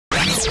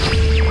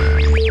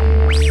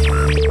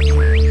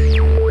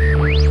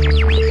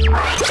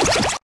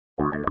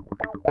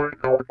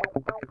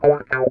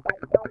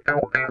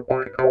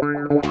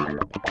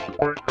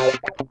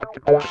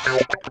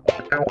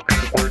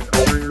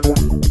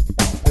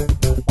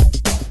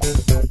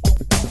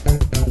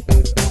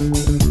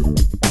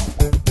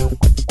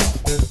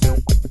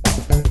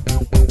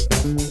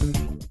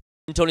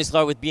Tony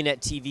Sklar with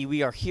bnetTV.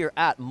 We are here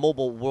at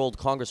Mobile World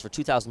Congress for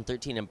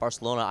 2013 in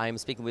Barcelona. I am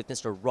speaking with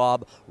Mr.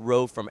 Rob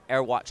Roe from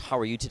AirWatch. How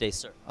are you today,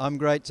 sir? I'm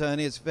great,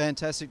 Tony. It's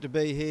fantastic to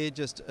be here.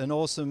 Just an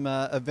awesome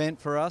event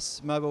for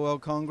us, Mobile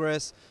World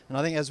Congress. And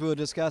I think, as we were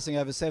discussing,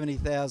 over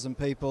 70,000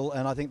 people,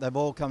 and I think they've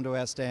all come to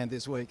our stand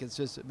this week. It's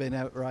just been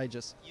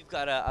outrageous. You've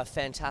got a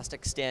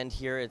fantastic stand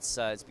here. It's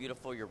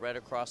beautiful. You're right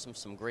across from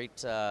some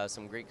great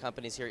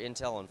companies here,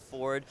 Intel and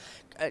Ford.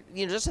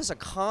 Just as a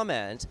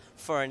comment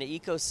for an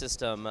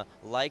ecosystem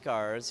like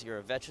ours, you're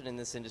a veteran in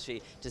this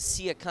industry, to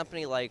see a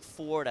company like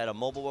Ford at a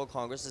Mobile World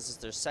Congress. This is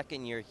their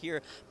second year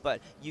here,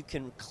 but you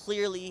can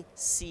clearly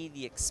see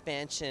the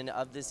expansion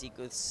of this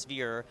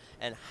ecosphere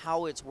and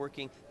how it's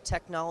working.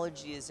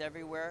 Technology is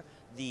everywhere.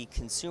 The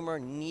consumer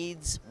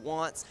needs,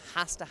 wants,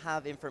 has to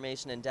have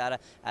information and data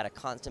at a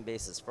constant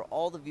basis. For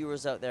all the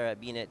viewers out there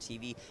at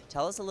bnetTV,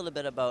 tell us a little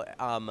bit about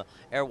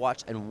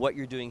AirWatch and what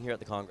you're doing here at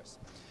the Congress.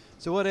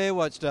 So what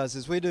AirWatch does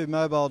is we do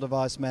mobile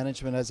device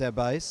management as our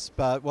base,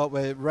 but what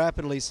we're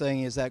rapidly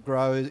seeing is that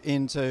grow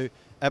into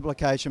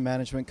application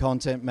management,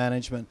 content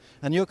management.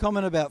 And your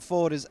comment about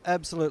Ford is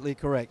absolutely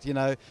correct. You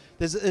know,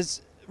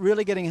 it's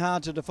really getting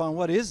hard to define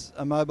what is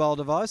a mobile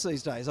device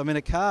these days. I mean,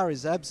 a car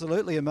is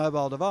absolutely a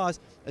mobile device.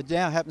 It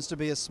now happens to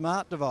be a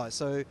smart device.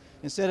 So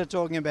instead of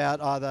talking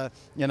about either,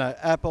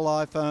 Apple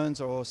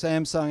iPhones or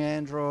Samsung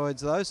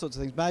Androids, those sorts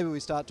of things, maybe we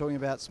start talking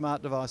about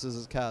smart devices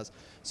as cars.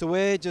 So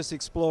we're just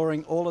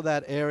exploring all of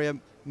that area,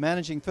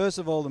 managing first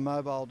of all the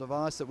mobile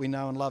device that we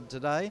know and love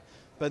today,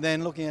 but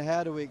then looking at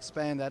how do we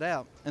expand that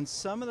out. And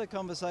some of the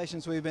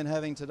conversations we've been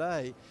having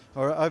today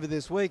or over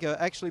this week are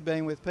actually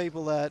being with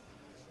people that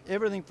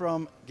everything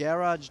from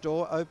garage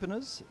door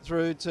openers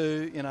through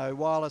to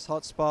wireless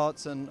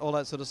hotspots and all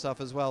that sort of stuff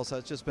as well. So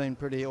it's just been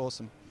pretty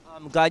awesome.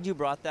 I'm glad you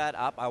brought that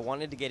up. I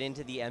wanted to get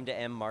into the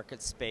M2M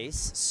market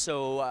space.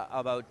 So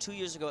about 2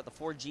 years ago at the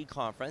 4G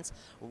conference,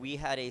 we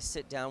had a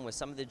sit down with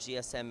some of the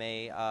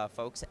GSMA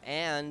folks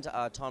and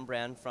Tom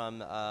Brand from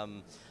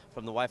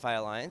the Wi-Fi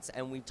Alliance,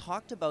 and we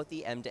talked about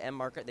the M2M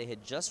market. They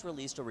had just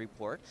released a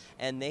report,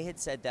 and they had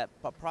said that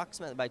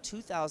approximately by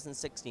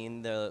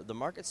 2016, the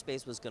market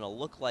space was going to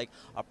look like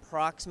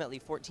approximately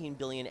 14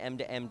 billion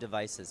M2M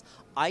devices.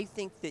 I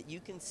think that you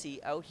can see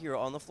out here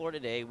on the floor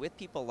today with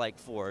people like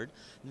Ford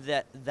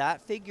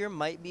that figure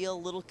might be a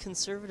little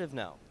conservative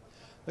now.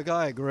 Look,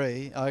 I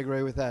agree. I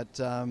agree with that.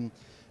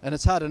 And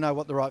it's hard to know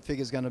what the right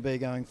figure is going to be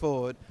going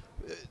forward.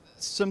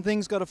 Some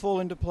things got to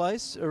fall into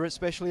place,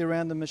 especially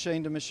around the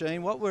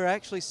machine-to-machine. What we're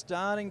actually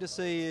starting to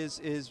see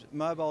is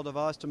mobile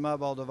device to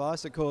mobile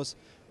device. Of course,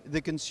 the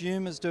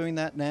consumer's doing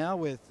that now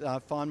with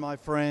Find My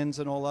Friends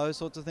and all those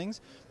sorts of things,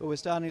 but we're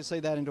starting to see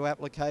that into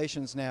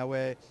applications now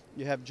where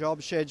you have job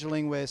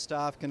scheduling where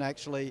staff can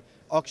actually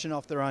auction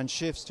off their own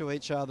shifts to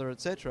each other,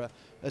 etc.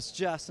 It's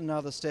just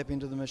another step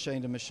into the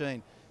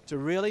machine-to-machine. To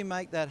really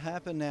make that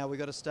happen now, we've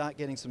got to start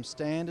getting some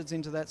standards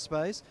into that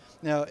space.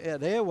 Now,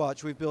 at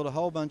AirWatch, we've built a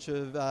whole bunch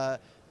of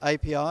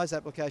APIs,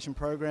 application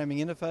programming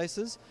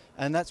interfaces,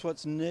 and that's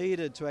what's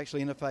needed to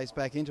actually interface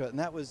back into it. And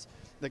that was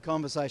the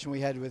conversation we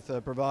had with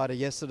the provider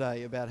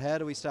yesterday about how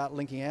do we start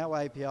linking our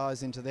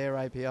APIs into their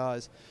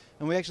APIs.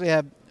 And we actually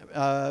have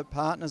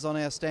partners on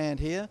our stand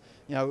here,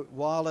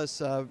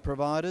 wireless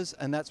providers,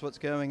 and that's what's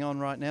going on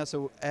right now.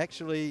 So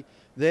actually,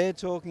 they're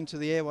talking to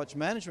the AirWatch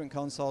Management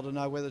Console to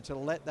know whether to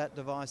let that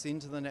device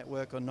into the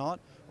network or not,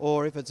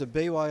 or if it's a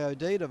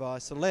BYOD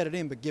device, to let it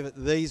in but give it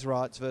these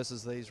rights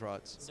versus these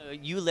rights. So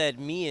you led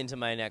me into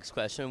my next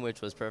question,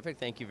 which was perfect.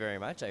 Thank you very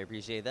much. I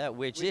appreciate that.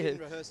 We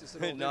didn't rehearse this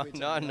at all,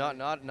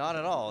 not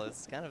at all.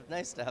 It's kind of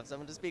nice to have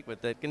someone to speak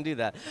with that can do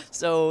that.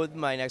 So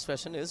my next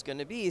question is going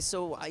to be,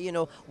 so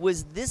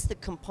was this the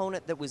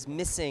component that was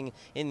missing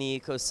in the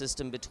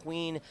ecosystem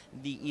between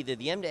either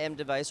the M2M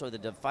device or the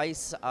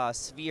device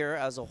sphere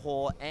as a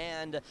whole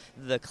and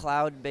the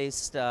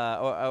cloud-based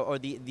or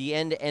the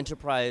end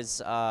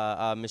enterprise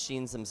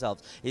machines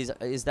themselves?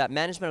 Is that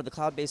management of the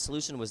cloud-based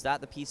solution, was that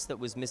the piece that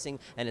was missing,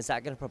 and is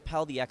that going to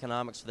propel the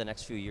economics for the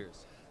next few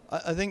years?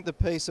 I think the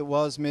piece that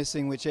was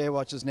missing, which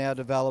AirWatch has now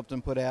developed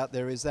and put out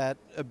there, is that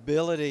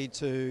ability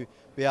to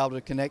be able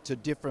to connect to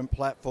different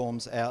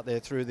platforms out there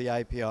through the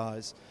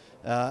APIs.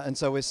 And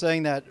so we're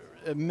seeing that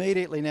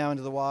immediately now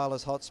into the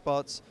wireless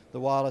hotspots, the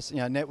wireless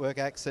network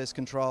access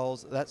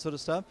controls, that sort of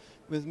stuff.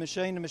 With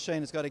machine to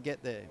machine, it's got to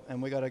get there,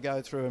 and we've got to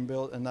go through and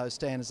build those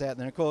standards out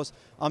there. And of course,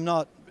 I'm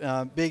not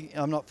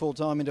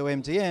full-time into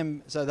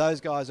MTM, so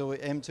those guys will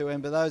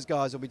M2M, but those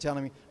guys will be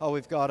telling me, oh,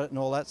 we've got it and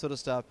all that sort of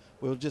stuff.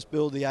 We'll just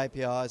build the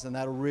APIs, and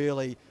that'll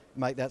really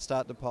make that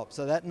start to pop.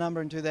 So that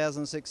number in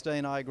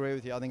 2016, I agree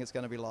with you. I think it's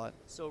going to be light.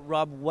 So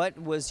Rob, what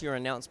was your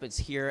announcements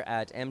here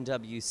at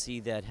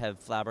MWC that have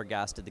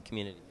flabbergasted the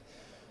community?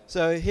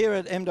 So here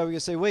at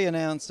MWC, we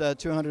announced a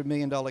 $200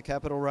 million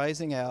capital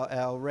raising,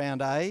 our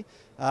round A.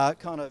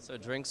 So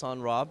drinks on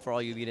Rob for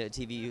all you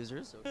bnetTV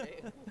users,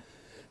 okay?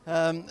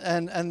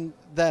 And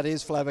that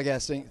is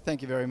flabbergasting.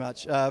 Thank you very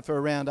much for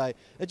a round A.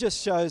 It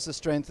just shows the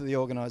strength of the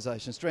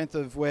organisation, strength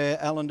of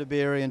where Alan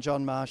DeBerry and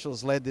John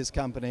Marshall's led this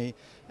company.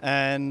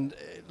 And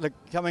look,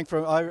 coming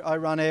from, I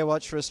run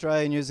AirWatch for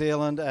Australia and New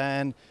Zealand,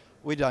 and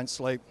we don't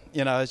sleep.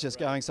 You know, it's just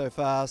going so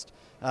fast.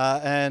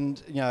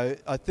 And you know,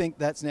 I think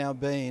that's now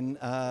been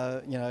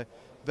you know,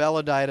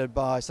 validated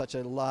by such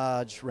a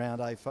large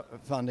round A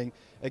funding.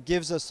 It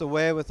gives us the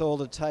wherewithal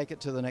to take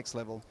it to the next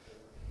level.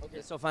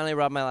 Okay, so finally,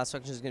 Rob, my last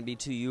question is going to be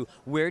to you.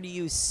 Where do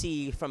you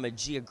see, from a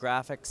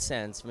geographic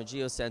sense, from a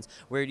geo sense,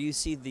 where do you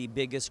see the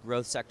biggest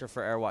growth sector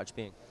for AirWatch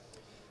being?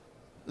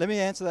 Let me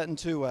answer that in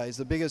two ways.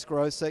 The biggest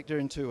growth sector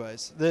in two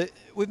ways.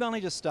 We've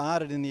only just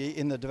started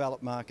in the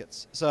developed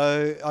markets.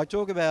 So I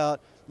talk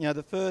about, you know,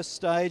 the first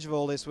stage of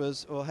all this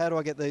was, well, how do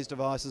I get these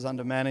devices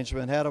under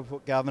management? How do I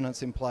put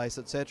governance in place,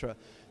 etc.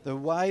 The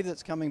wave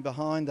that's coming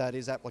behind that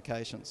is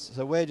applications.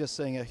 So we're just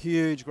seeing a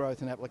huge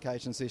growth in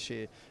applications this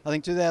year. I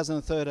think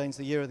 2013 is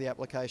the year of the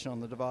application on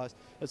the device.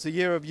 It's the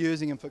year of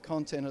using them for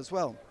content as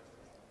well.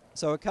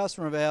 So a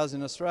customer of ours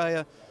in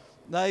Australia,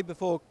 they,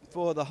 before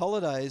the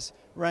holidays,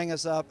 rang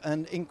us up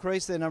and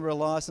increased their number of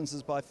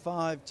licenses by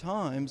 5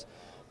 times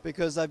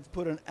because they've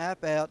put an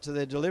app out to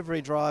their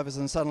delivery drivers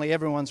and suddenly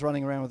everyone's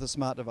running around with a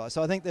smart device.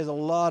 So I think there's a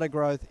lot of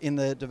growth in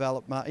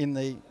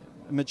the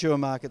mature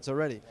markets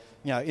already.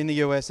 You know, in the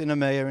US, in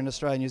EMEA, in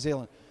Australia, New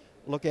Zealand.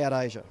 Look out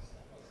Asia.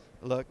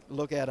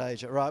 Look out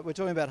Asia, right? We're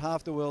talking about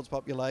half the world's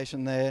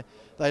population there.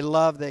 They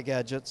love their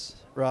gadgets,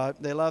 right?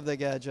 They love their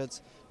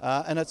gadgets,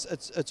 and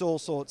it's all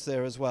sorts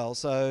there as well.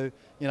 So,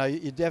 you know,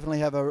 you definitely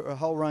have a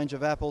whole range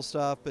of Apple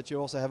stuff, but you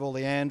also have all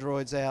the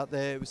Androids out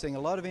there. We're seeing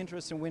a lot of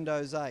interest in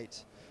Windows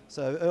 8.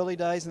 So early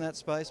days in that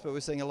space, but we're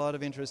seeing a lot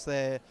of interest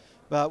there.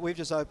 But we've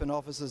just opened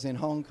offices in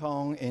Hong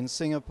Kong, in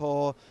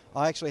Singapore.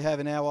 I actually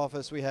have in our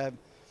office, we have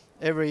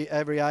every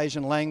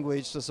Asian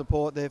language to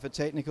support there for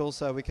technical.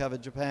 So we cover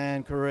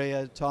Japan,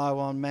 Korea,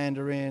 Taiwan,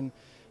 Mandarin,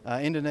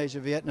 Indonesia,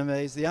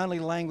 Vietnamese. The only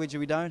language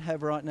we don't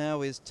have right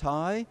now is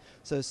Thai.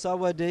 So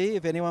Sawadee,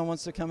 if anyone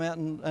wants to come out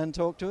and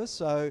talk to us.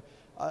 So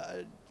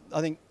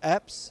I think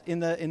apps in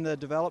the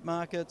developed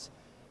markets,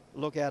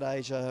 look out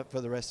Asia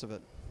for the rest of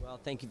it. Well,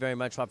 thank you very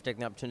much, Rob, for taking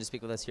the opportunity to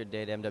speak with us here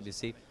today at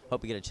MWC.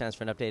 Hope we get a chance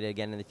for an update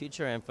again in the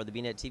future. And for the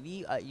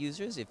bnetTV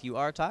users, if you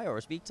are Thai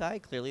or speak Thai,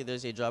 clearly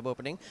there's a job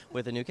opening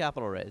with a new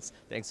capital raise.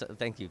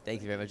 Thank you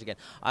very much again.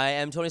 I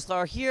am Tony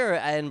Sklar here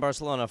in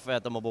Barcelona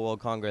at the Mobile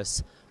World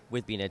Congress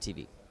with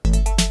bnetTV.